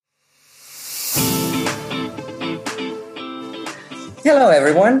Hello,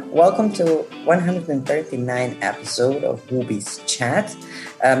 everyone. Welcome to 139 episode of Woobies Chat.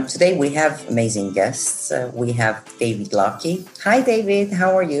 Today we have amazing guests. We have David Lockie. Hi, David.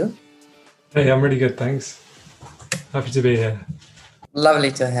 How are you? Hey, I'm really good, thanks. Happy to be here.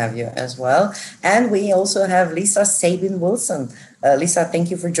 Lovely to have you as well. And we also have Lisa Sabin-Wilson. Lisa, thank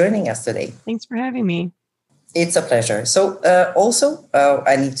you for joining us today. Thanks for having me. It's a pleasure. So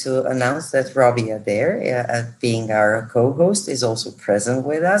I need to announce that Robbie Adair, being our co-host, is also present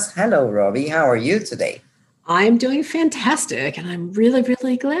with us. Hello, Robbie. How are you today? I'm doing fantastic, and I'm really,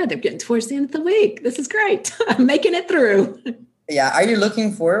 really glad they're getting towards the end of the week. This is great. I'm making it through. Yeah. Are you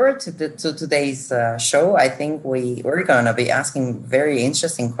looking forward to today's show? I think we're going to be asking very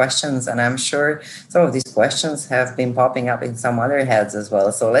interesting questions, and I'm sure some of these questions have been popping up in some other heads as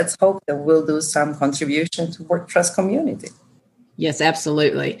well. So let's hope that we'll do some contribution to WordPress community. Yes,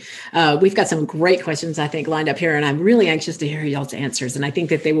 absolutely. We've got some great questions, I think, lined up here, and I'm really anxious to hear y'all's answers. And I think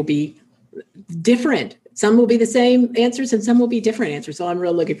that they will be different. Some will be the same answers, and some will be different answers. So I'm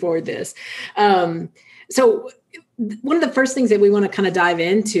really looking forward to this. So one of the first things that we want to kind of dive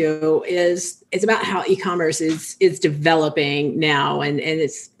into is about how e-commerce is developing now, and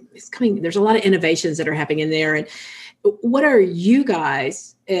it's coming. There's a lot of innovations that are happening in there. And what are you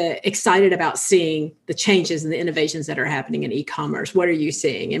guys excited about seeing the changes and the innovations that are happening in e-commerce? What are you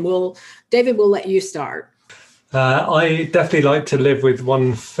seeing? And David, we'll let you start. I definitely like to live with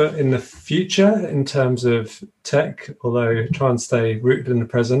one foot in the future in terms of tech, although try and stay rooted in the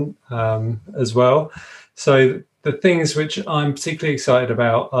present as well. So the things which I'm particularly excited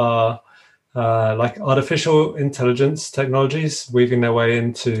about are like artificial intelligence technologies weaving their way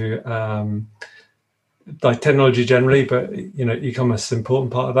into like technology generally, but e-commerce is an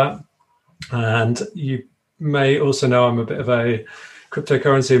important part of that. And you may also know I'm a bit of a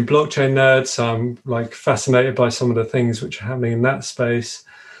cryptocurrency and blockchain nerd, so I'm like fascinated by some of the things which are happening in that space,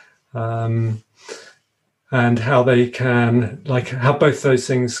 and how they can, like, how both those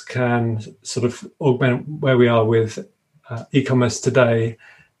things can sort of augment where we are with e-commerce today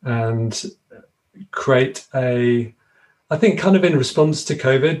and create I think kind of in response to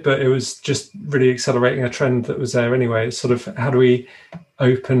COVID, but it was just really accelerating a trend that was there anyway. It's sort of how do we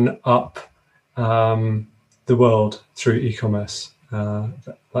open up the world through e-commerce?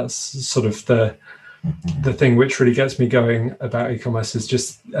 That's sort of the thing which really gets me going about e-commerce is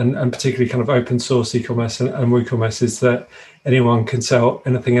just, and particularly kind of open source e-commerce and WooCommerce, is that anyone can sell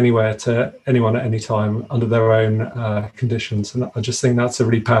anything anywhere to anyone at any time under their own conditions. And I just think that's a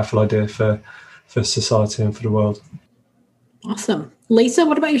really powerful idea for society and for the world. Awesome. Lisa,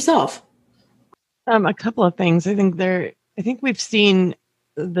 what about yourself? A couple of things. I think we've seen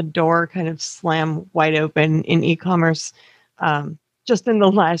the door kind of slam wide open in e-commerce just in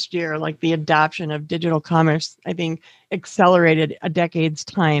the last year. Like the adoption of digital commerce, I think, accelerated a decade's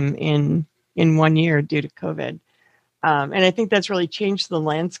time in 1 year due to COVID. And I think that's really changed the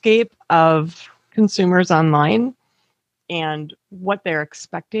landscape of consumers online and what they're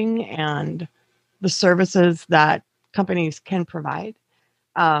expecting and the services that companies can provide.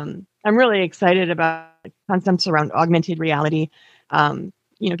 I'm really excited about concepts around augmented reality,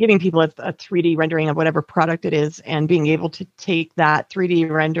 giving people a 3D rendering of whatever product it is and being able to take that 3D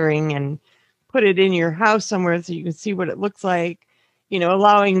rendering and put it in your house somewhere so you can see what it looks like,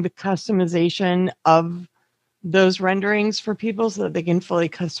 allowing the customization of those renderings for people so that they can fully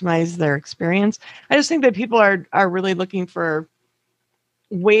customize their experience. I just think that people are really looking for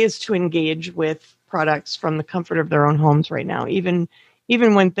ways to engage with products from the comfort of their own homes right now, even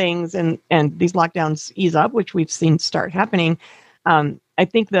when things and these lockdowns ease up, which we've seen start happening. I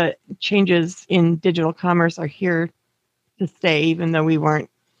think the changes in digital commerce are here to stay, even though we weren't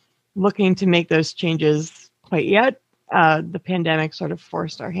looking to make those changes quite yet. The pandemic sort of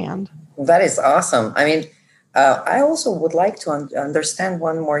forced our hand. That is awesome. I mean, I also would like to understand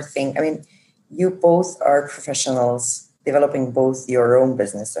one more thing. I mean, you both are professionals developing both your own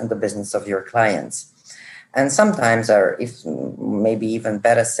business and the business of your clients. And sometimes, or if maybe even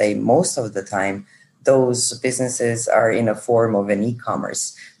better say most of the time, those businesses are in a form of an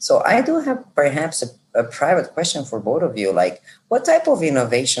e-commerce. So I do have perhaps a private question for both of you. Like, what type of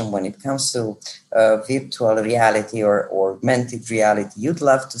innovation when it comes to virtual reality or augmented reality you'd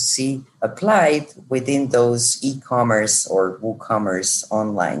love to see applied within those e-commerce or WooCommerce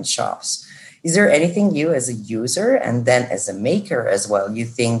online shops? Is there anything you as a user and then as a maker as well you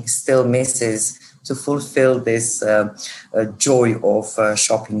think still misses to fulfill this joy of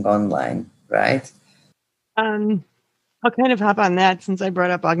shopping online, right? I'll kind of hop on that since I brought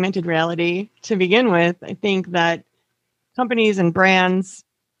up augmented reality to begin with. I think that companies and brands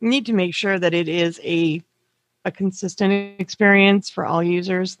need to make sure that it is a a consistent experience for all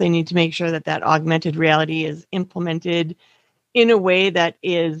users. They need to make sure that that augmented reality is implemented in a way that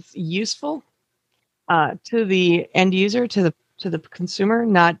is useful to the end user, to the consumer,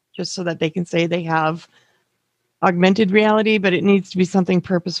 not just so that they can say they have augmented reality, but it needs to be something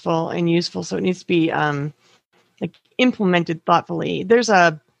purposeful and useful. So it needs to be like implemented thoughtfully. There's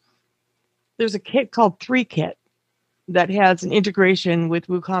a kit called 3Kit that has an integration with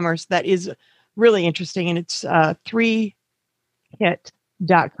WooCommerce that is really interesting, and it's 3kit.com,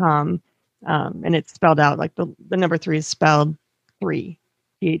 and it's spelled out like the number 3 is spelled 3,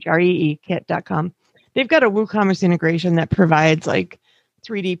 THREE kit.com. They've got a WooCommerce integration that provides like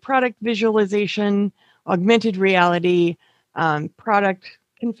 3D product visualization, augmented reality, product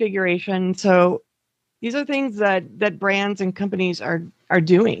configuration. So these are things that brands and companies are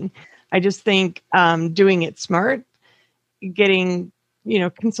doing. I just think doing it smart, getting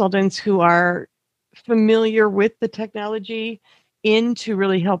consultants who are familiar with the technology in to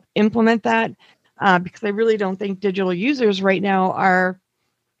really help implement that, because I really don't think digital users right now are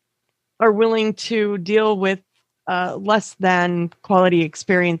willing to deal with less than quality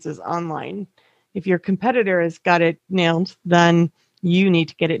experiences online. If your competitor has got it nailed, then you need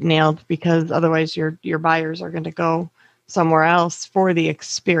to get it nailed, because otherwise your buyers are going to go somewhere else for the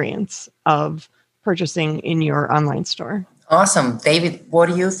experience of purchasing in your online store. Awesome. David, what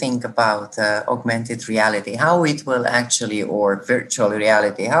do you think about augmented reality? How it will actually, or virtual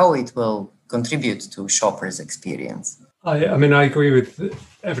reality, how it will contribute to shoppers' experience? I mean, I agree with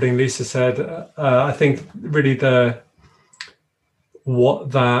everything Lisa said. I think really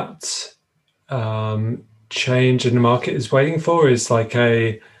what that change in the market is waiting for is like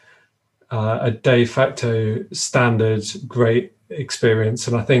a de facto standard great experience.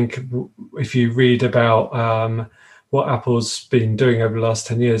 And I think if you read about what Apple's been doing over the last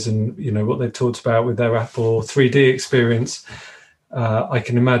 10 years and what they've talked about with their Apple 3D experience, I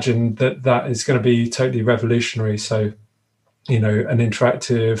can imagine that is going to be totally revolutionary. So an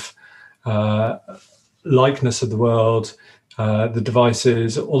interactive likeness of the world, the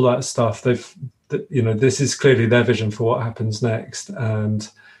devices, all that stuff. This is clearly their vision for what happens next. And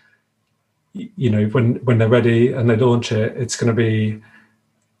when they're ready and they launch it, it's going to be,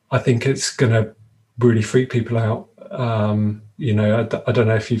 I think it's going to really freak people out. I don't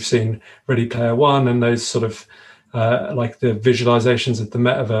know if you've seen Ready Player One and those sort of like the visualizations of the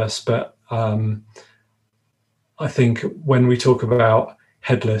metaverse, but I think when we talk about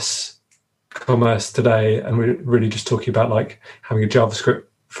headless commerce today, and we're really just talking about like having a JavaScript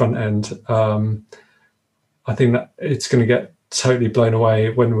front end, I think that it's going to get totally blown away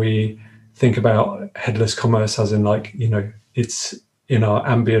when we think about headless commerce as in like, it's in our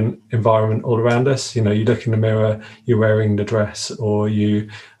ambient environment all around us. You look in the mirror, you're wearing the dress, or you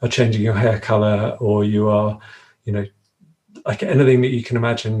are changing your hair color, or you are, like anything that you can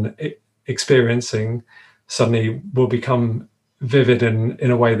imagine experiencing suddenly will become vivid in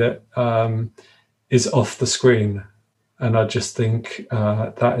a way that is off the screen. And I just think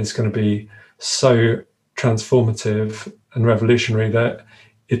that is going to be so transformative and revolutionary that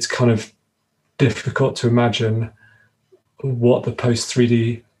it's kind of difficult to imagine what the post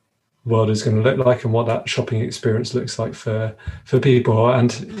 3D world is going to look like and what that shopping experience looks like for people.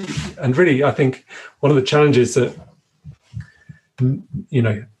 And really, I think one of the challenges that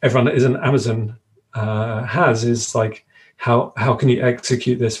everyone that isn't Amazon has is like how can you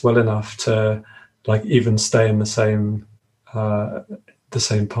execute this well enough to like even stay in the same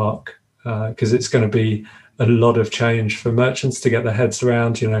park, because it's going to be a lot of change for merchants to get their heads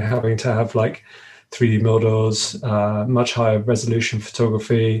around, having to have like 3D models, much higher resolution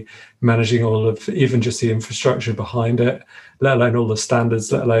photography, managing all of even just the infrastructure behind it, let alone all the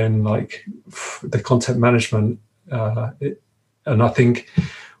standards, let alone like the content management. And I think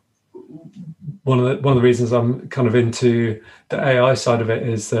one of the reasons I'm kind of into the AI side of it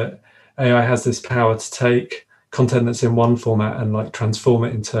is that AI has this power to take content that's in one format and like transform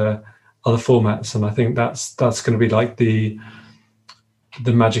it into other formats. And I think that's going to be like the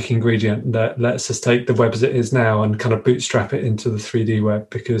magic ingredient that lets us take the web as it is now and kind of bootstrap it into the 3D web,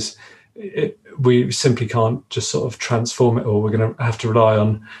 because we simply can't just sort of transform it all. We're going to have to rely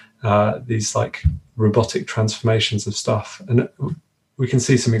on these like robotic transformations of stuff. And we can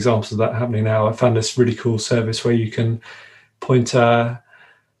see some examples of that happening now. I found this really cool service where you can point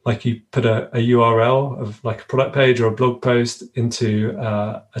like you put a URL of like a product page or a blog post into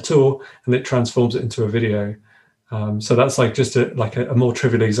a tool, and it transforms it into a video. So that's like just a more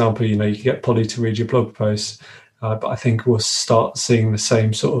trivial example. You can get Polly to read your blog posts, but I think we'll start seeing the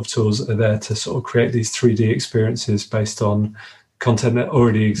same sort of tools that are there to sort of create these 3D experiences based on content that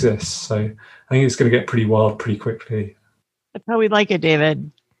already exists. So I think it's going to get pretty wild pretty quickly. That's how we like it,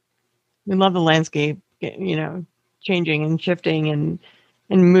 David. We love the landscape, changing and shifting and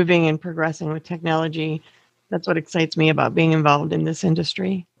moving and progressing with technology. That's what excites me about being involved in this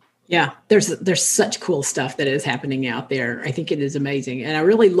industry. Yeah, there's such cool stuff that is happening out there. I think it is amazing. And I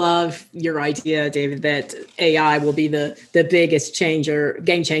really love your idea, David, that AI will be the biggest game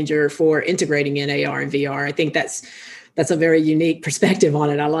changer for integrating in AR and VR. I think that's a very unique perspective on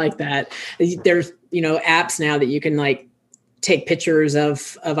it. I like that. There's, apps now that you can like take pictures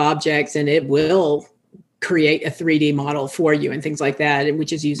of objects and it will create a 3D model for you and things like that,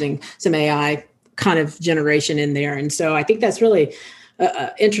 which is using some AI kind of generation in there. And so I think that's really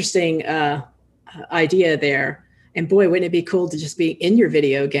interesting idea there. And boy, wouldn't it be cool to just be in your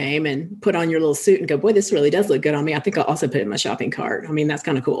video game and put on your little suit and go, boy, this really does look good on me. I think I'll also put it in my shopping cart. I mean, that's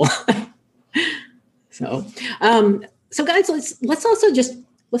kind of cool. So guys, let's also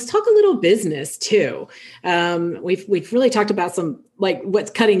let's talk a little business too. We've really talked about some like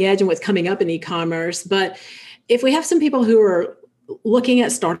what's cutting edge and what's coming up in e-commerce. But if we have some people who are looking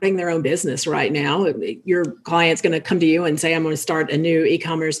at starting their own business right now, your client's going to come to you and say, I'm going to start a new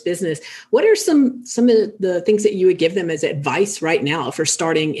e-commerce business. What are some of the things that you would give them as advice right now for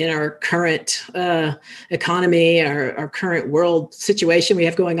starting in our current economy, our current world situation we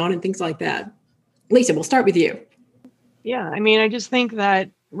have going on and things like that? Lisa, we'll start with you. Yeah, I mean, I just think that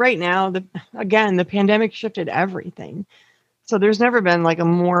right now, the pandemic shifted everything. So there's never been like a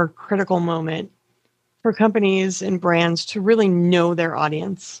more critical moment for companies and brands to really know their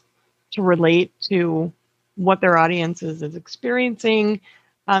audience, to relate to what their audience is experiencing,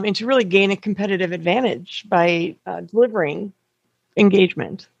 and to really gain a competitive advantage by delivering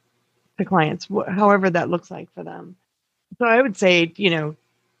engagement to clients, however that looks like for them. So I would say,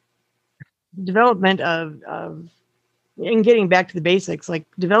 development of and getting back to the basics, like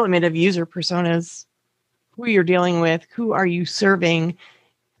development of user personas, who you're dealing with, who are you serving,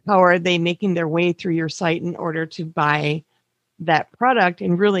 how are they making their way through your site in order to buy that product,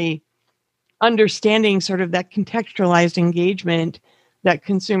 and really understanding sort of that contextualized engagement that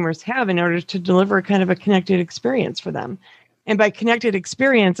consumers have in order to deliver kind of a connected experience for them. And by connected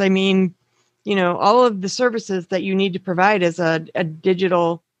experience, I mean, all of the services that you need to provide as a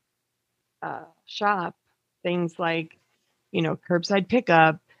digital shop, things like, curbside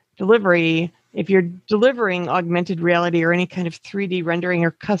pickup, delivery. If you're delivering augmented reality or any kind of 3D rendering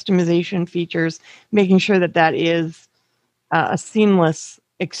or customization features, making sure that is a seamless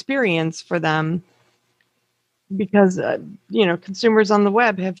experience for them, because, consumers on the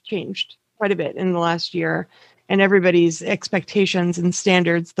web have changed quite a bit in the last year, and everybody's expectations and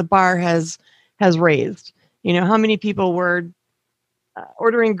standards, the bar has raised. How many people were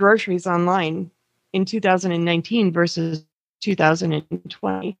ordering groceries online in 2019 versus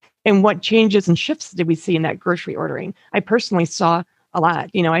 2020, and what changes and shifts did we see in that grocery ordering? I personally saw a lot.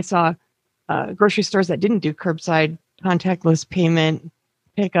 I saw grocery stores that didn't do curbside contactless payment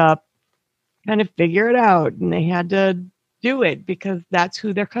pickup kind of figure it out, and they had to do it because that's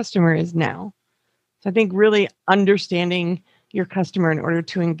who their customer is now. So I think really understanding your customer in order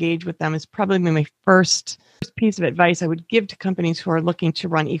to engage with them is probably my first piece of advice I would give to companies who are looking to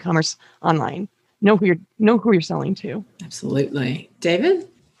run e-commerce online. Know who you're selling to. Absolutely. David?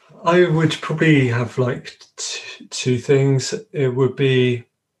 I would probably have like two things. It would be,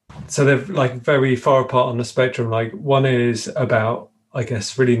 so they're like very far apart on the spectrum. Like one is about, I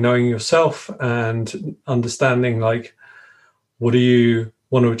guess, really knowing yourself and understanding like, what do you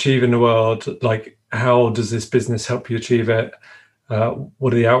want to achieve in the world? Like, how does this business help you achieve it?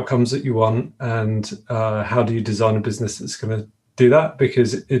 What are the outcomes that you want? And how do you design a business that's going to do that?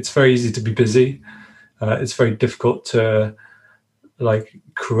 Because it's very easy to be busy. It's very difficult to like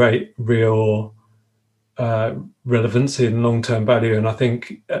create real relevancy and long-term value. And I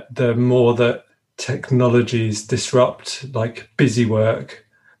think the more that technologies disrupt like busy work,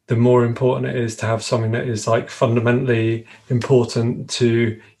 the more important it is to have something that is like fundamentally important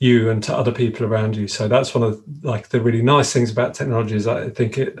to you and to other people around you. So that's one of like the really nice things about technology, is I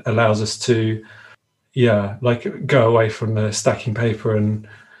think it allows us to, like go away from the stacking paper and,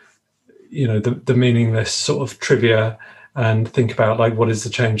 the meaningless sort of trivia, and think about like, what is the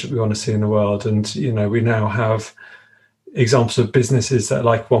change that we want to see in the world? And, we now have examples of businesses that are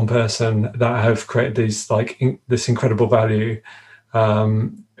like one person that have created these like this incredible value,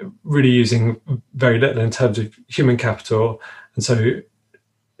 really using very little in terms of human capital. And so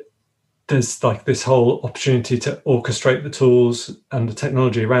there's like this whole opportunity to orchestrate the tools and the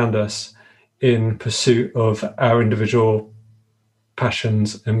technology around us in pursuit of our individual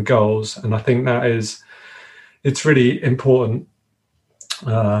passions and goals. And I think it's really important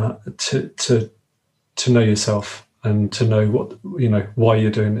to know yourself and to know what, why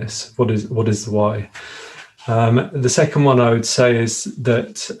you're doing this. What is the why? The second one I would say is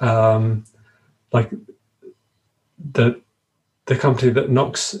that the company that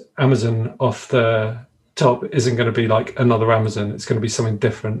knocks Amazon off the top isn't going to be like another Amazon. It's going to be something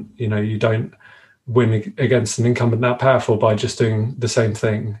different. You don't win against an incumbent that powerful by just doing the same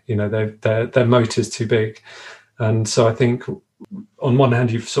thing. Their moat is too big. And so I think on one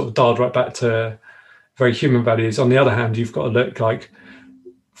hand, you've sort of dialed right back to very human values. On the other hand, you've got to look like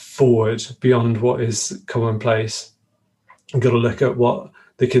forward beyond what is commonplace. You've got to look at what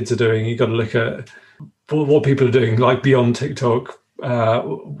the kids are doing. You've got to look at what people are doing, like beyond TikTok.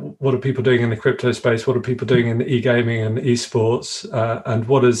 What are people doing in the crypto space? What are people doing in the e-gaming and esports? And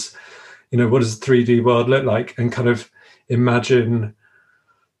what does the 3D world look like? And kind of imagine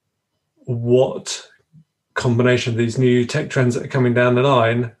what combination of these new tech trends that are coming down the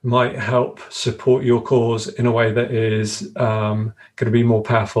line might help support your cause in a way that is going to be more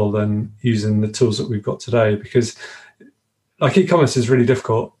powerful than using the tools that we've got today. Because like e-commerce is really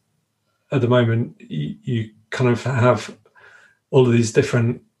difficult at the moment. You kind of have all of these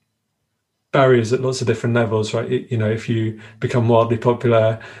different barriers at lots of different levels, right? If you become wildly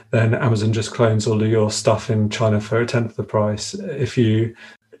popular, then Amazon just clones all of your stuff in China for a tenth of the price. If you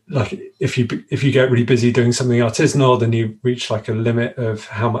get really busy doing something artisanal, then you reach like a limit of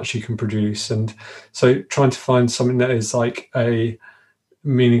how much you can produce. And so trying to find something that is like a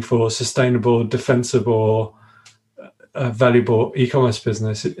meaningful, sustainable, defensible, valuable e-commerce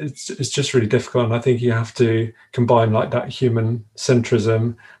business, it's just really difficult. And I think you have to combine like that human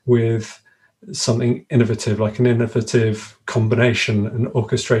centrism with something innovative, like an innovative combination and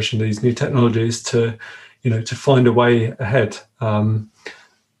orchestration of these new technologies to find a way ahead. And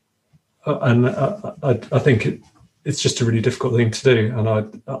I think it's just a really difficult thing to do. And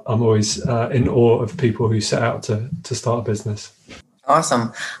I'm always in awe of people who set out to start a business.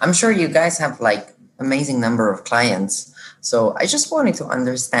 Awesome. I'm sure you guys have like amazing number of clients. So I just wanted to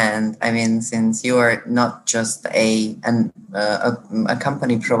understand, since you are not just a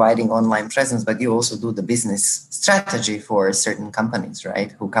company providing online presence, but you also do the business strategy for certain companies,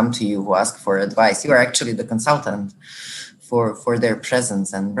 right? Who come to you, who ask for advice. You are actually the consultant for their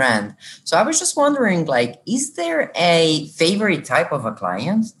presence and brand. So I was just wondering, like, is there a favorite type of a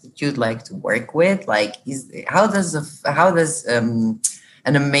client that you'd like to work with? Like, how does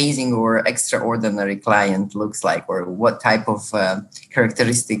an amazing or extraordinary client looks like, or what type of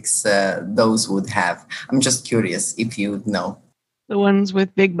characteristics those would have? I'm just curious if you know. The ones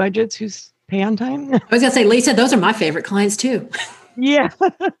with big budgets who pay on time. I was gonna say, Lisa, those are my favorite clients too. Yeah,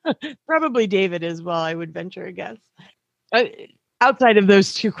 probably David as well, I would venture a guess. Outside of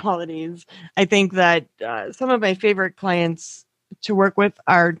those two qualities, I think that some of my favorite clients to work with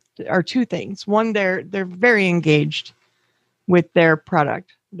are two things. One, they're very engaged with their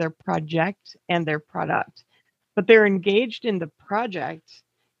project, and their product, but they're engaged in the project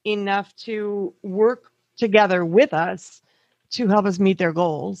enough to work together with us to help us meet their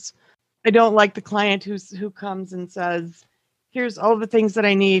goals. I don't like the client who comes and says, here's all the things that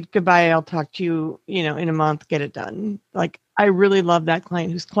I need. Goodbye. I'll talk to you, in a month, get it done. Like, I really love that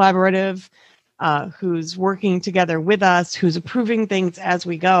client who's collaborative, who's working together with us, who's approving things as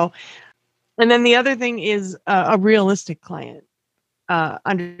we go. And then the other thing is a realistic client,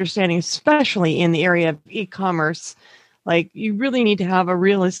 understanding, especially in the area of e-commerce, like you really need to have a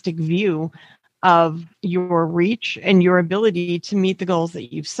realistic view of your reach and your ability to meet the goals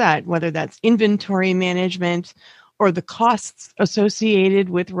that you've set, whether that's inventory management or the costs associated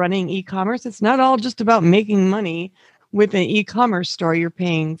with running e-commerce. It's not all just about making money with an e-commerce store. You're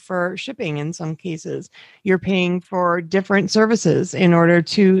paying for shipping in some cases. You're paying for different services in order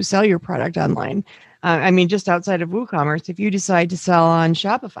to sell your product online. Just outside of WooCommerce, if you decide to sell on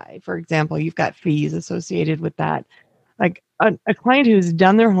Shopify, for example, you've got fees associated with that. Like a client who's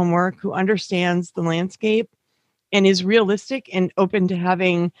done their homework, who understands the landscape and is realistic and open to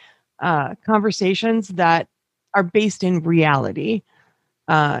having conversations that are based in reality,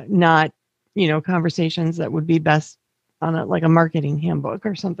 not, conversations that would be best on a marketing handbook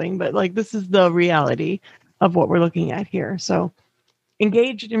or something. But like, this is the reality of what we're looking at here. So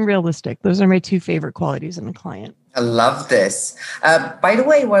engaged and realistic. Those are my two favorite qualities in a client. I love this. By the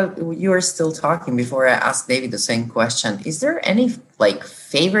way, while you are still talking, before I ask David the same question, is there any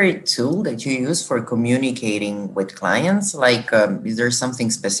favorite tool that you use for communicating with clients? Is there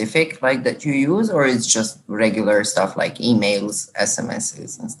something specific that you use, or it's just regular stuff like emails,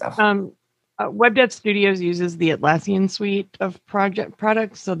 SMSs and stuff? Web Dev Studios uses the Atlassian suite of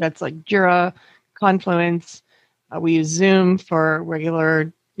products. So that's like Jira, Confluence, We use Zoom for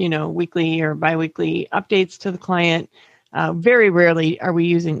regular, weekly or biweekly updates to the client. Very rarely are we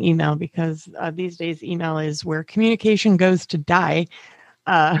using email because these days email is where communication goes to die.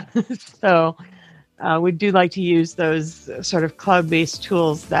 So we do like to use those sort of cloud-based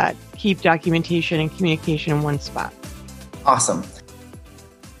tools that keep documentation and communication in one spot. Awesome.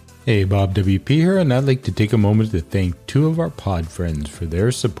 Hey, Bob WP here, and I'd like to take a moment to thank two of our pod friends for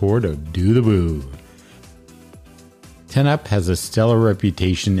their support of Do the Woo. 10up has a stellar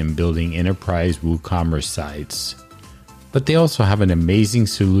reputation in building enterprise WooCommerce sites, but they also have an amazing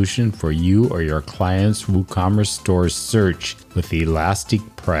solution for you or your client's WooCommerce store search with Elastic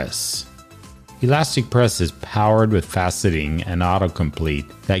Press. Elastic Press is powered with faceting and autocomplete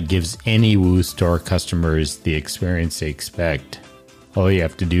that gives any Woo store customers the experience they expect. All you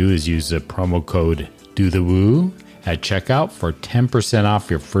have to do is use the promo code DOTHEWOO at checkout for 10% off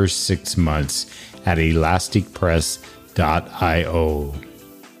your first 6 months at elasticpress.io.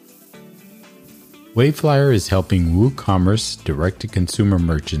 Wayflyer is helping WooCommerce direct-to-consumer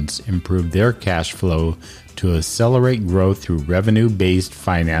merchants improve their cash flow to accelerate growth through revenue-based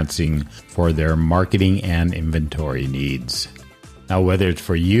financing for their marketing and inventory needs. Now, whether it's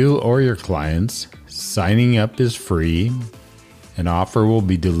for you or your clients, signing up is free. An offer will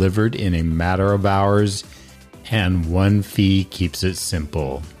be delivered in a matter of hours, and one fee keeps it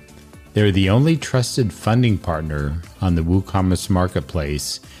simple. They're the only trusted funding partner on the WooCommerce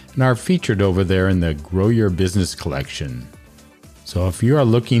marketplace and are featured over there in the Grow Your Business collection. So if you are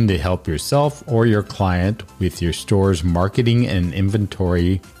looking to help yourself or your client with your store's marketing and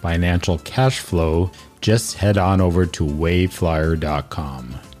inventory financial cash flow, just head on over to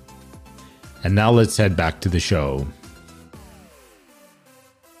wayflyer.com. And now let's head back to the show.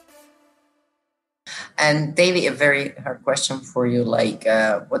 And Davey, a very hard question for you,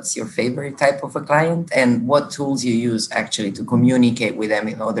 what's your favorite type of a client and what tools you use actually to communicate with them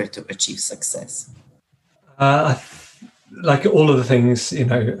in order to achieve success? Like all of the things,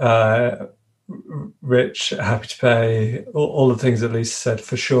 Rich, Happy to Pay, all the things that Lisa said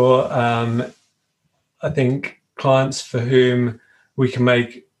for sure. I think clients for whom we can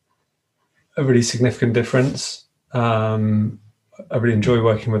make a really significant difference. I really enjoy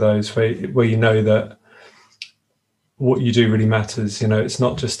working with those where you know that what you do really matters. It's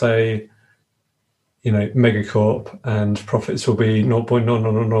not just a megacorp and profits will be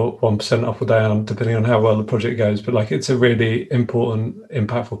 0.0001% up or down depending on how well the project goes, but it's a really important,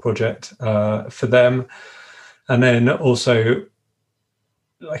 impactful project for them. And then also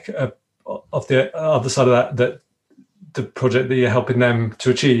off the other side of that the project that you're helping them to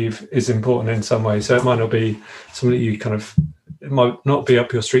achieve is important in some way. So it might not be something that it might not be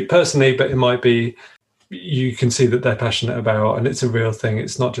up your street personally, but it might be you can see that they're passionate about, and it's a real thing.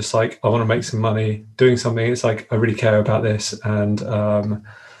 It's not just I want to make some money doing something. It's I really care about this, and I'm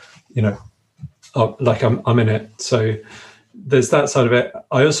in it. So there's that side of it.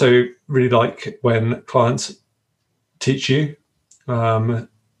 I also really like when clients teach you.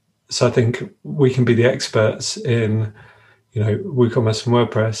 So I think we can be the experts in WooCommerce and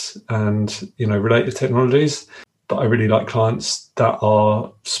WordPress and related technologies. But I really like clients that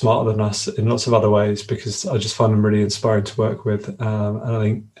are smarter than us in lots of other ways because I just find them really inspiring to work with. And I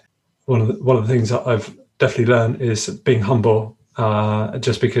think one of the things that I've definitely learned is being humble.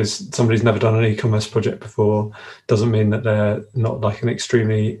 Just because somebody's never done an e-commerce project before doesn't mean that they're not an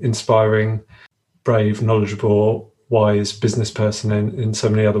extremely inspiring, brave, knowledgeable, wise business person in so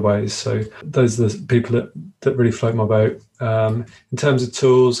many other ways. So those are the people that really float my boat. In terms of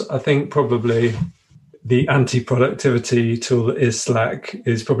tools, I think probably the anti-productivity tool that is Slack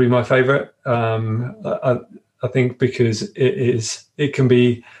is probably my favorite. I think because it can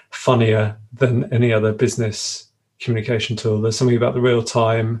be funnier than any other business communication tool. There's something about the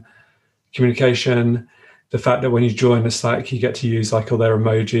real-time communication, the fact that when you join the Slack, you get to use all their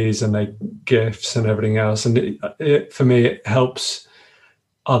emojis and their GIFs and everything else. And for me, it helps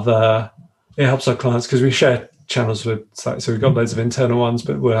our clients because we share channels with Slack. So we've got loads of internal ones,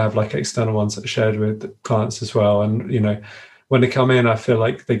 but we'll have external ones that are shared with clients as well. And, when they come in, I feel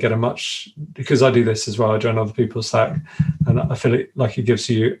like they get because I do this as well. I join other people's Slack and I feel like it gives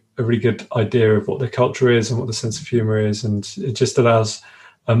you a really good idea of what the culture is and what the sense of humor is. And it just allows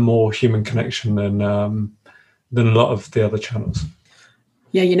a more human connection than a lot of the other channels.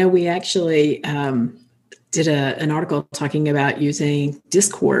 Yeah. We actually did an article talking about using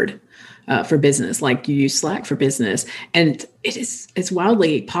Discord for business, like you use Slack for business. And it's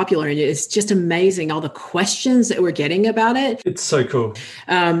wildly popular. And it's just amazing all the questions that we're getting about it. It's so cool.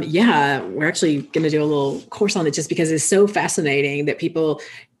 We're actually going to do a little course on it just because it's so fascinating that people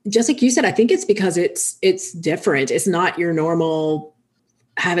just like you said, I think it's because it's different. It's not your normal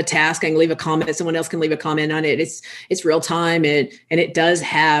have a task and leave a comment. Someone else can leave a comment on it. It's real time, and it does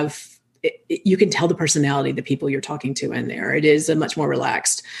have. You can tell the personality of the people you're talking to in there. It is a much more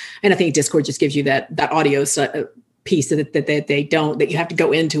relaxed, and I think Discord just gives you that audio piece that they don't, that you have to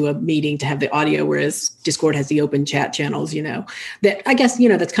go into a meeting to have the audio, whereas Discord has the open chat channels. That I guess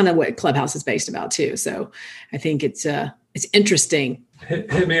that's kind of what Clubhouse is based about too. So I think it's interesting.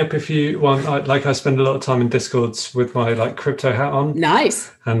 Hit me up if you want. I spend a lot of time in Discords with my crypto hat on.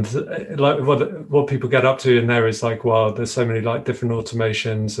 Nice. And what people get up to in there is wow, there's so many different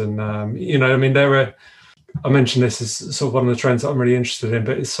automations, and I mentioned this as sort of one of the trends that I'm really interested in,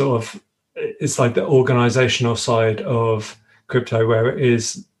 but it's the organizational side of crypto, where it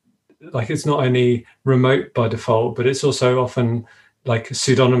is it's not only remote by default, but it's also often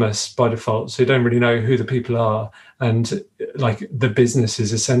pseudonymous by default, so you don't really know who the people are, and the business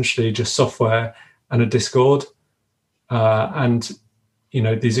is essentially just software and a Discord, and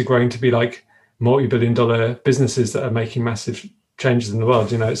these are growing to be multi-billion-dollar businesses that are making massive changes in the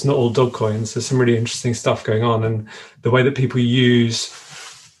world. It's not all dog coins. There's some really interesting stuff going on, and the way that people use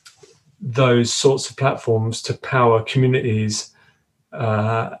those sorts of platforms to power communities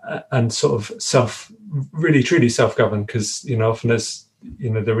and sort of really truly self-govern, because often there's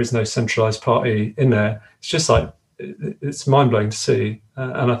there is no centralized party in there. It's just it's mind-blowing to see,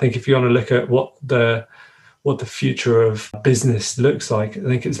 and I think if you want to look at what the future of business looks like, I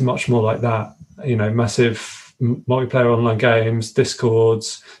think it's much more like that. Massive multiplayer online games,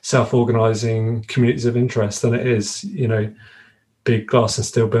 Discords, self-organizing communities of interest, than it is big glass and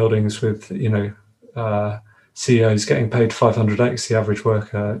steel buildings with CEOs getting paid 500x the average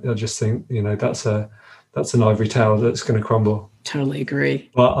worker. I just think that's an ivory tower that's going to crumble. Totally agree.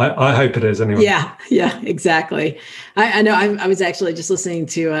 Well, I hope it is anyway. Yeah, exactly. I know. I was actually just listening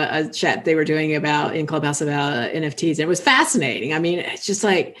to a chat they were doing in Clubhouse about NFTs, and it was fascinating. I mean, it's just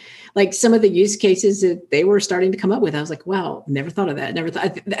like some of the use cases that they were starting to come up with. I was like, wow, never thought of that. I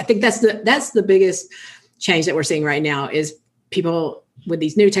think that's the biggest change that we're seeing right now is people with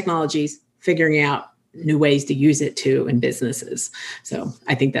these new technologies figuring out new ways to use it too in businesses. So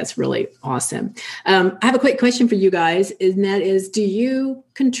I think that's really awesome. I have a quick question for you guys, and that is, do you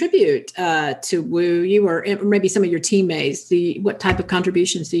contribute to Woo? You or maybe some of your teammates? What type of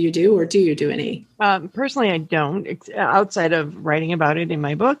contributions do you do, or do you do any? Personally, I don't, outside of writing about it in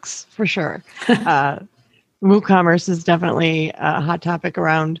my books, for sure. WooCommerce is definitely a hot topic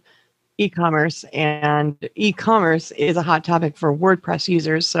around e-commerce, and e-commerce is a hot topic for WordPress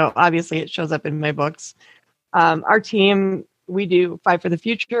users. So obviously it shows up in my books. Our team, we do Five for the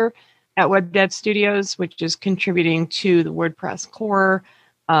Future at Web Dev Studios, which is contributing to the WordPress core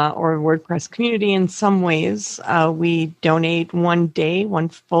or WordPress community in some ways. We donate one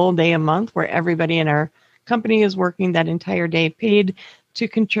full day a month where everybody in our company is working that entire day paid to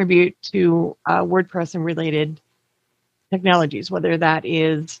contribute to WordPress and related technologies, whether that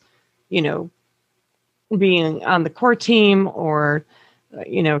is being on the core team or,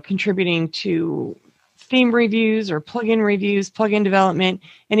 contributing to theme reviews or plugin reviews, plugin development,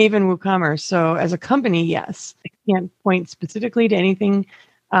 and even WooCommerce. So as a company, yes, I can't point specifically to anything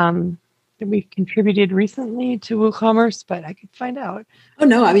that we've contributed recently to WooCommerce, but I could find out. Oh,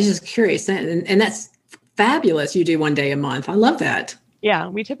 no, I was just curious. And that's fabulous. You do one day a month. I love that. Yeah,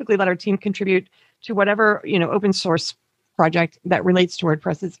 we typically let our team contribute to whatever, open source project that relates to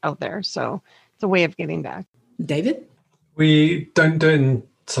WordPress is out there. So it's a way of giving back. David? We don't do it in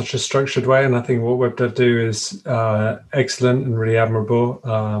such a structured way, and I think what WebDev do is excellent and really admirable.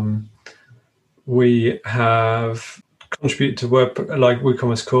 We have contributed to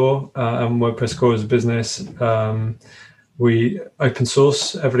WooCommerce Core and WordPress Core as a business. We open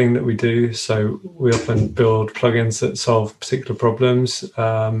source everything that we do, so we often build plugins that solve particular problems,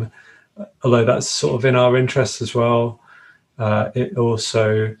 although that's sort of in our interests as well. It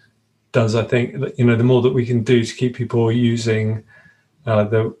also does, I think, the more that we can do to keep people using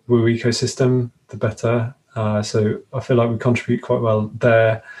the Woo ecosystem, the better. So I feel like we contribute quite well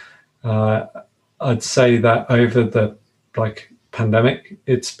there. I'd say that over the pandemic,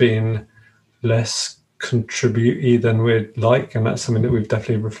 it's been less contribute-y than we'd like, and that's something that we've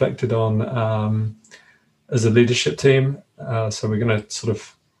definitely reflected on as a leadership team. So we're going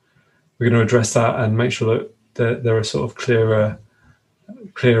to address that and make sure that there are sort of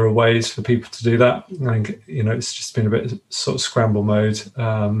clearer ways for people to do that. I think it's just been a bit sort of scramble mode,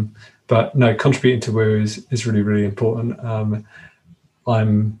 but no, contributing to Woo is really, really important.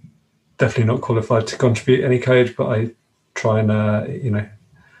 I'm definitely not qualified to contribute any code, but I try and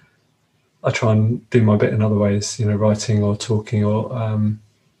I try and do my bit in other ways, writing or talking or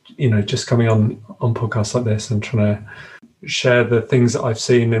just coming on podcasts like this and trying to share the things that I've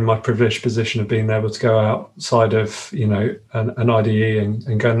seen in my privileged position of being able to go outside of, an IDE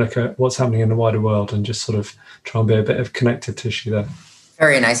and go and look at what's happening in the wider world and just sort of try and be a bit of connective tissue there.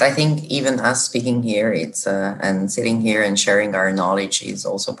 Very nice. I think even us speaking here, it's and sitting here and sharing our knowledge is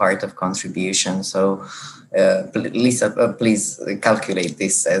also part of contribution. So, Lisa, please calculate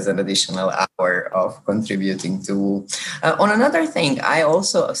this as an additional hour of contributing to. On another thing, I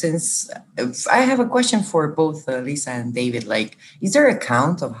also, since I have a question for both Lisa and David, like, is there a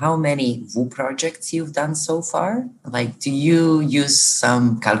count of how many Woo projects you've done so far? Like, do you use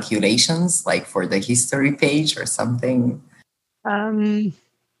some calculations, like for the history page or something?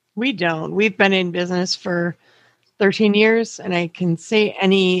 We don't. We've been in business for 13 years, and I can say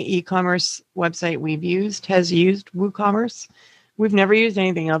any e-commerce website we've used has used WooCommerce. We've never used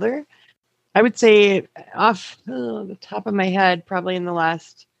anything other. I would say off the top of my head, probably in the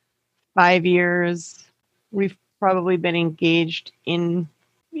last 5 years, we've probably been engaged in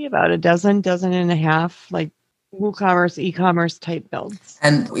maybe about a dozen and a half, like WooCommerce, e-commerce type builds.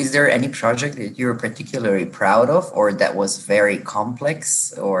 And is there any project that you're particularly proud of or that was very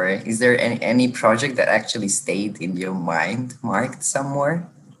complex? Or is there any project that actually stayed in your mind, marked somewhere?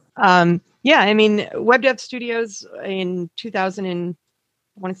 Web Dev Studios in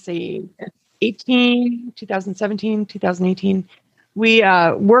 2017, 2018, we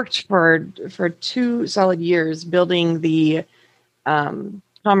worked for 2 solid years building the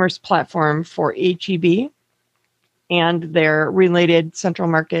commerce platform for HEB and their related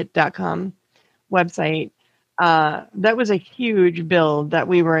centralmarket.com website. That was a huge build that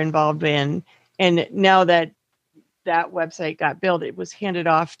we were involved in. And now that website got built, it was handed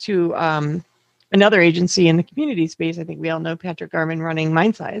off to another agency in the community space. I think we all know Patrick Garman running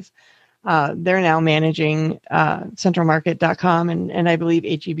MindSize. They're now managing centralmarket.com and I believe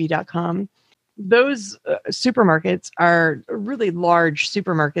HEB.com. Those supermarkets are really large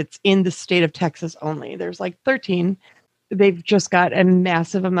supermarkets in the state of Texas only. There's like 13. They've just got a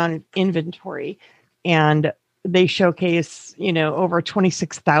massive amount of inventory, and they showcase, over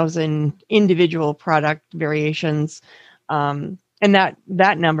 26,000 individual product variations. And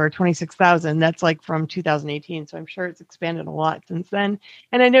that number, 26,000, that's like from 2018. So I'm sure it's expanded a lot since then.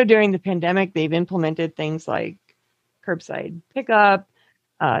 And I know during the pandemic, they've implemented things like curbside pickup,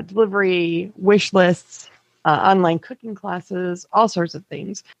 delivery, wish lists, online cooking classes, all sorts of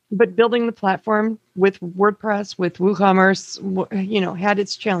things. But building the platform with WordPress, with WooCommerce, had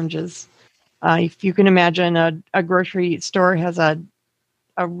its challenges. If you can imagine, a grocery store has a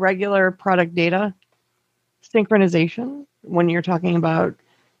regular product data synchronization when you're talking about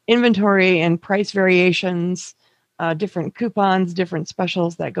inventory and price variations, different coupons, different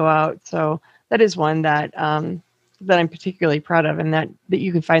specials that go out. So that is one that I'm particularly proud of, and that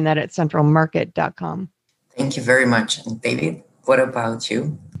you can find that at centralmarket.com. Thank you very much. And David, what about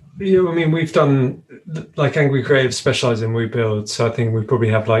you? Yeah, we've done, like Angry Creative specialize in WooBuild, so I think we probably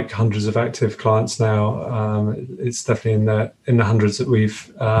have like hundreds of active clients now. It's definitely in the hundreds that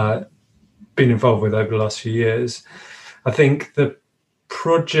we've been involved with over the last few years. I think the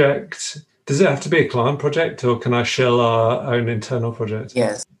project, does it have to be a client project, or can I shill our own internal project?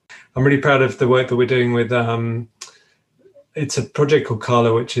 Yes. I'm really proud of the work that we're doing with, it's a project called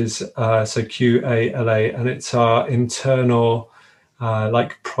Carla, which is QALA, and it's our internal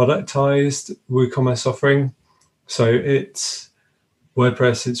productized WooCommerce offering. So it's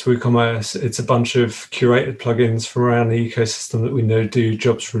WordPress, it's WooCommerce, it's a bunch of curated plugins from around the ecosystem that we know do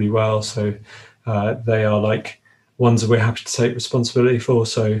jobs really well. So they are like ones that we're happy to take responsibility for.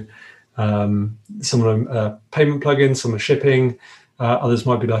 So some of them are payment plugins, some are shipping. Others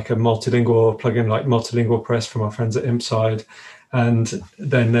might be like a multilingual plugin like Multilingual Press from our friends at Impside. And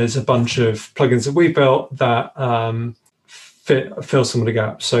then there's a bunch of plugins that we built that fill some of the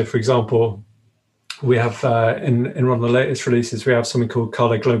gaps. So for example, we have in one of the latest releases, we have something called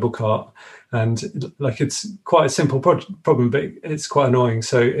Carla Global Cart. And like it's quite a simple problem, but it's quite annoying.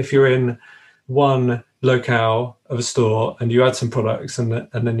 So if you're in one locale of a store and you add some products and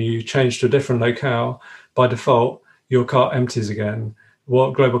then you change to a different locale, by default, your cart empties again.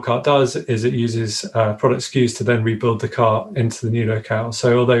 What Global Cart does is it uses product SKUs to then rebuild the cart into the new locale.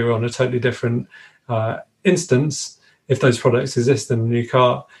 So although you're on a totally different instance, if those products exist in the new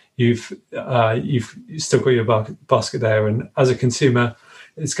cart, you've still got your basket there. And as a consumer,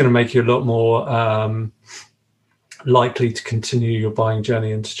 it's going to make you a lot more likely to continue your buying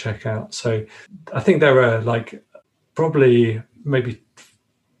journey and to check out. So I think there are like probably maybe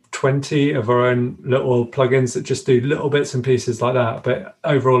 20 of our own little plugins that just do little bits and pieces like that, but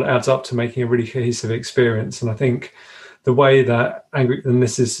overall it adds up to making a really cohesive experience. And I think the way that and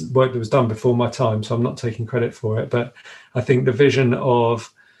this is work that was done before my time, so I'm not taking credit for it, but I think the vision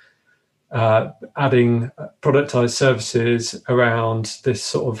of adding productized services around this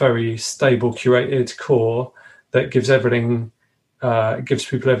sort of very stable, curated core that gives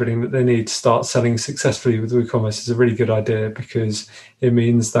people everything that they need to start selling successfully with WooCommerce is a really good idea, because it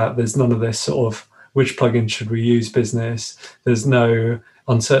means that there's none of this sort of which plugin should we use business. There's no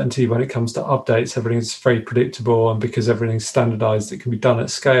uncertainty when it comes to updates. Everything's very predictable, and because everything's standardized, it can be done at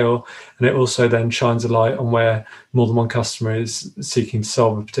scale. And it also then shines a light on where more than one customer is seeking to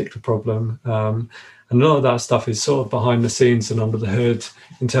solve a particular problem. And a lot of that stuff is sort of behind the scenes and under the hood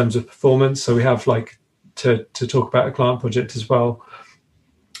in terms of performance. So we have to talk about a client project as well.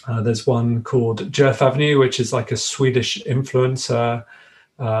 There's one called Jerf Avenue, which is like a Swedish influencer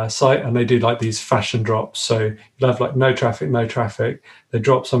site, and they do like these fashion drops. So you'll have like no traffic. They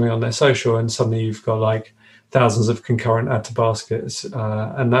drop something on their social, and suddenly you've got like thousands of concurrent add to baskets,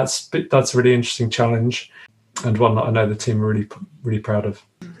 and that's a really interesting challenge, and one that I know the team are really proud of.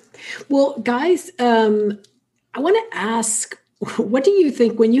 Well, guys, I want to ask, what do you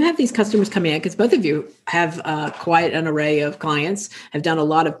think when you have these customers come in? Because both of you have quite an array of clients, have done a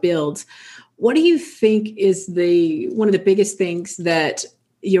lot of builds. What do you think is one of the biggest things that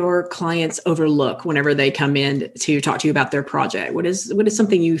your clients overlook whenever they come in to talk to you about their project? What is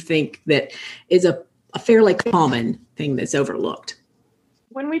something you think that is a fairly common thing that's overlooked?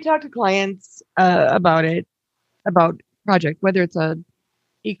 When we talk to clients about project, whether it's a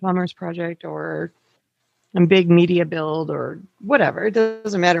e-commerce project or a big media build or whatever, it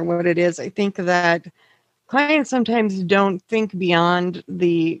doesn't matter what it is. I think that clients sometimes don't think beyond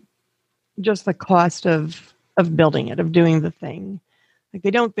just the cost of building it, of doing the thing. Like,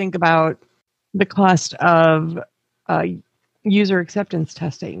 they don't think about the cost of user acceptance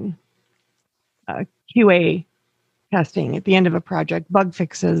testing, QA testing at the end of a project, bug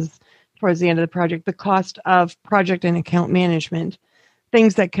fixes towards the end of the project, the cost of project and account management,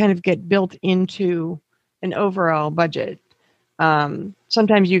 things that kind of get built into an overall budget.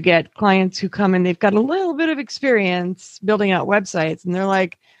 Sometimes you get clients who come and they've got a little bit of experience building out websites, and they're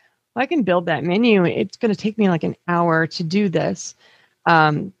like, I can build that menu. It's going to take me like an hour to do this.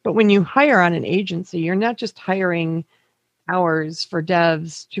 But when you hire on an agency, you're not just hiring hours for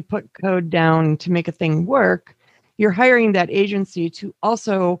devs to put code down to make a thing work. You're hiring that agency to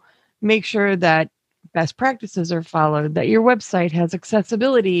also make sure that best practices are followed, that your website has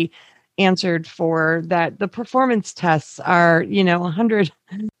accessibility answered for, that the performance tests are, 100,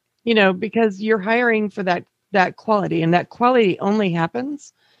 because you're hiring for that quality, and that quality only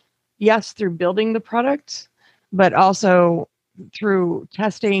happens, yes, through building the product, but also through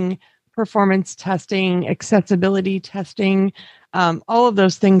testing, performance testing, accessibility testing, all of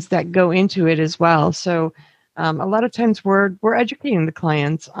those things that go into it as well. So a lot of times we're educating the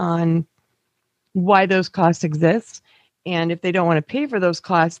clients on why those costs exist. And if they don't want to pay for those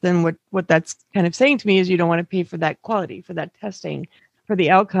costs, then what that's kind of saying to me is you don't want to pay for that quality, for that testing, for the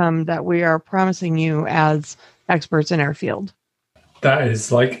outcome that we are promising you as experts in our field. That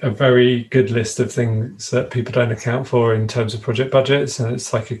is like a very good list of things that people don't account for in terms of project budgets, and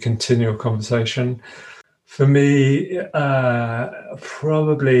it's like a continual conversation. For me,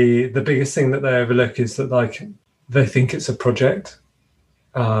 probably the biggest thing that they overlook is that like they think it's a project.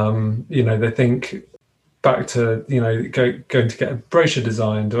 They think back to going to get a brochure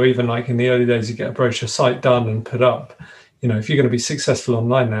designed, or even like in the early days you get a brochure site done and put up. If you're going to be successful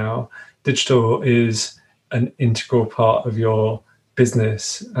online now, digital is an integral part of your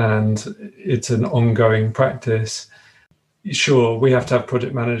business, and it's an ongoing practice. Sure, we have to have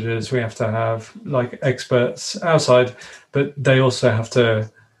project managers, we have to have like experts outside, but they also have to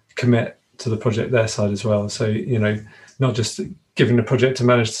commit to the project their side as well. So not just giving the project to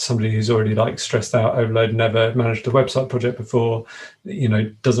manage to somebody who's already like stressed out, overloaded, never managed a website project before,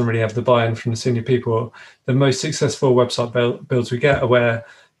 doesn't really have the buy-in from the senior people. The most successful website builds we get are where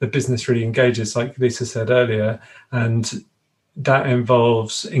the business really engages, like Lisa said earlier, and that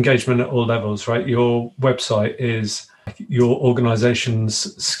involves engagement at all levels, right? Your website is your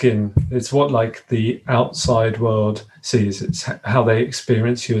organization's skin. It's what like the outside world sees. It's how they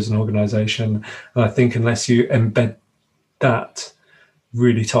experience you as an organization. And I think unless you embed that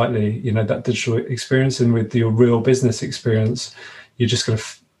really tightly, that digital experience, and with your real business experience, you're just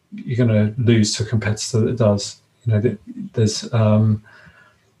you're gonna lose to a competitor that does.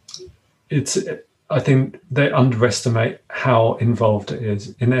 I think they underestimate how involved it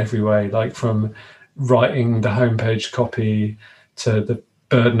is in every way, like from writing the homepage copy to the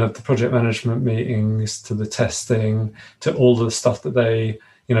burden of the project management meetings to the testing to all the stuff that they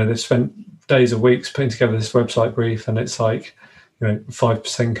they've spent days or weeks putting together this website brief, and it's like,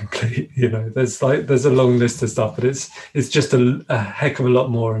 5% complete. There's a long list of stuff, but it's just a heck of a lot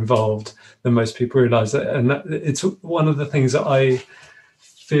more involved than most people realize. And it's one of the things that I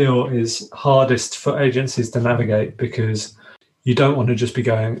feel is hardest for agencies to navigate, because you don't want to just be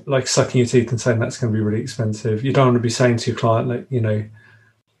going, like, sucking your teeth and saying that's going to be really expensive. You don't want to be saying to your client, like,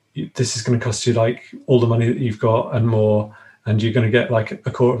 this is going to cost you like all the money that you've got and more, and you're going to get like a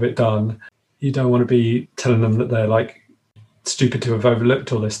quarter of it done. You don't want to be telling them that they're like stupid to have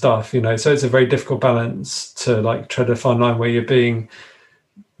overlooked all this stuff, so it's a very difficult balance to like tread a fine line where you're being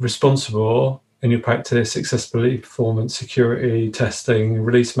responsible in your practice, accessibility, performance, security, testing,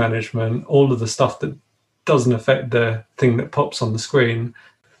 release management, all of the stuff that doesn't affect the thing that pops on the screen,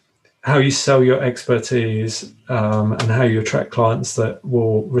 how you sell your expertise, and how you attract clients that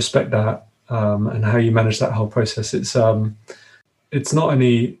will respect that, and how you manage that whole process. It's not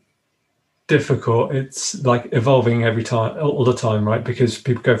only difficult, it's like evolving every time, all the time, right? Because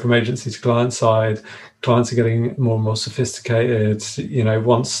people go from agency to client side, clients are getting more and more sophisticated.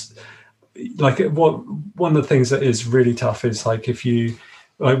 One of the things that is really tough is like, if you,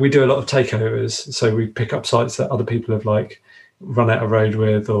 like, we do a lot of takeovers, so we pick up sites that other people have like run out of road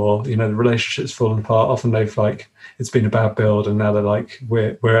with, or the relationship's fallen apart. Often they've like, it's been a bad build, and now they're like,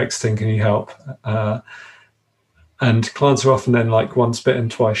 we're exiting, can you help? And clients are often then like once bitten,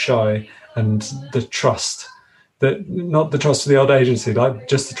 twice shy. And the trust, that not the trust of the old agency, like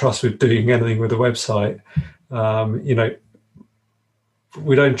just the trust with doing anything with a website.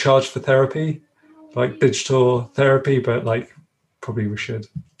 We don't charge for therapy, like digital therapy, but like probably we should.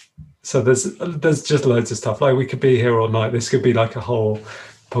 So there's just loads of stuff. Like, we could be here all night. This could be like a whole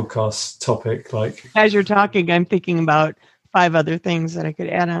podcast topic. Like, as you're talking, I'm thinking about 5 other things that I could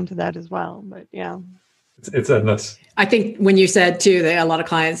add on to that as well. But yeah. It's endless. I think when you said too that a lot of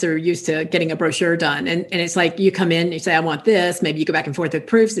clients are used to getting a brochure done, and it's like you come in, you say, I want this, maybe you go back and forth with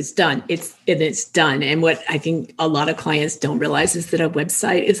proofs, it's done. It's done. And what I think a lot of clients don't realize is that a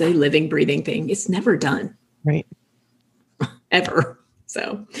website is a living, breathing thing. It's never done. Right. Ever.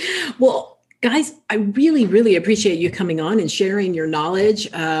 So, well, guys, I really, really appreciate you coming on and sharing your knowledge.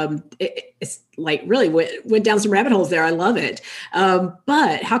 It's like really went down some rabbit holes there. I love it.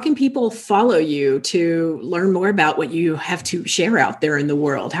 But how can people follow you to learn more about what you have to share out there in the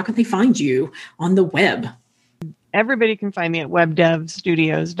world? How can they find you on the web? Everybody can find me at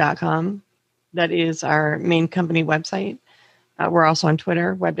webdevstudios.com. That is our main company website. We're also on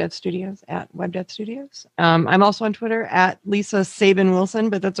Twitter, WebDevStudios, at WebDevStudios. I'm also on Twitter at Lisa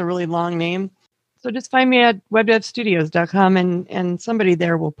Sabin-Wilson, but that's a really long name. So just find me at webdevstudios.com, and somebody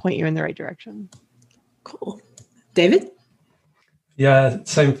there will point you in the right direction. Cool. David? Yeah,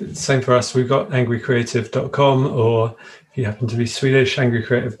 same for us. We've got angrycreative.com, or if you happen to be Swedish,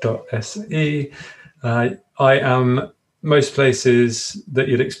 angrycreative.se. I am most places that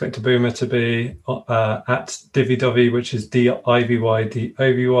you'd expect a boomer to be, at Divvydovey, which is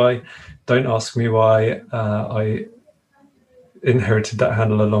DIVYDOVY. Don't ask me why. I inherited that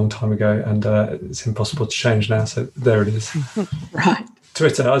handle a long time ago, and it's impossible to change now. So there it is. Right.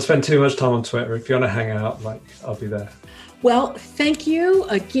 Twitter. I spend too much time on Twitter. If you want to hang out, like, I'll be there. Well, thank you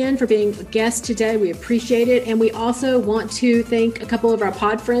again for being a guest today. We appreciate it. And we also want to thank a couple of our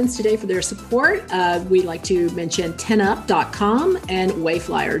pod friends today for their support. We'd like to mention 10up.com and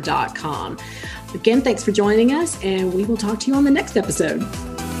wayflyer.com. Again, thanks for joining us, and we will talk to you on the next episode.